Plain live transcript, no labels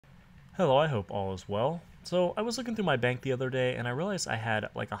Hello, I hope all is well. So I was looking through my bank the other day and I realized I had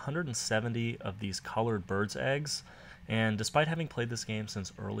like 170 of these colored birds eggs. And despite having played this game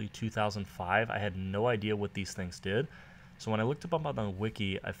since early 2005, I had no idea what these things did. So when I looked them up on the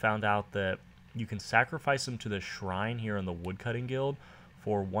wiki, I found out that you can sacrifice them to the shrine here in the Woodcutting Guild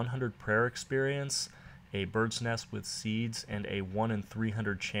for 100 prayer experience, a bird's nest with seeds, and a 1 in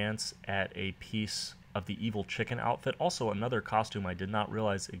 300 chance at a piece of the evil chicken outfit. Also, another costume I did not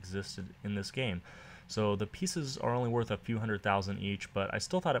realize existed in this game. So the pieces are only worth a few 100,000 each, but I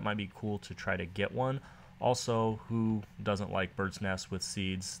still thought it might be cool to try to get one. Also, who doesn't like bird's nests with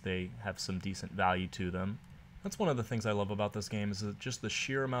seeds? They have some decent value to them. That's one of the things I love about this game is that just the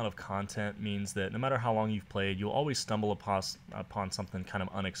sheer amount of content means that no matter how long you've played, you'll always stumble upon something kind of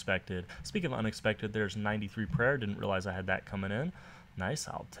unexpected. Speaking of unexpected, there's 93 prayer. Didn't realize I had that coming in. Nice,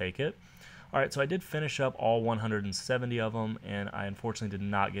 I'll take it. Alright, so I did finish up all 170 of them, and I unfortunately did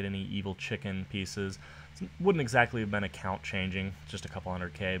not get any evil chicken pieces. It wouldn't exactly have been account changing, just a couple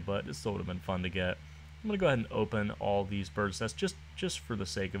 100k, but it still would have been fun to get. I'm going to go ahead and open all these bird's nests just for the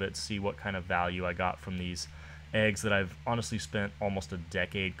sake of it, see what kind of value I got from these eggs that I've honestly spent almost a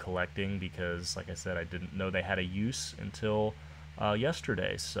decade collecting because, like I said, I didn't know they had a use until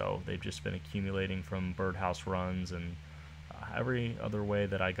yesterday. So they've just been accumulating from birdhouse runs and every other way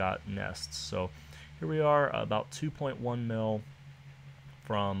that I got nests. So here we are, about 2.1 mil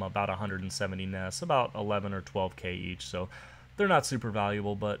from about 170 nests, about 11 or 12k each. So they're not super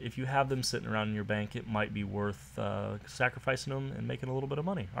valuable, but if you have them sitting around in your bank, it might be worth sacrificing them and making a little bit of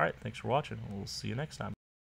money. All right, thanks for watching. We'll see you next time.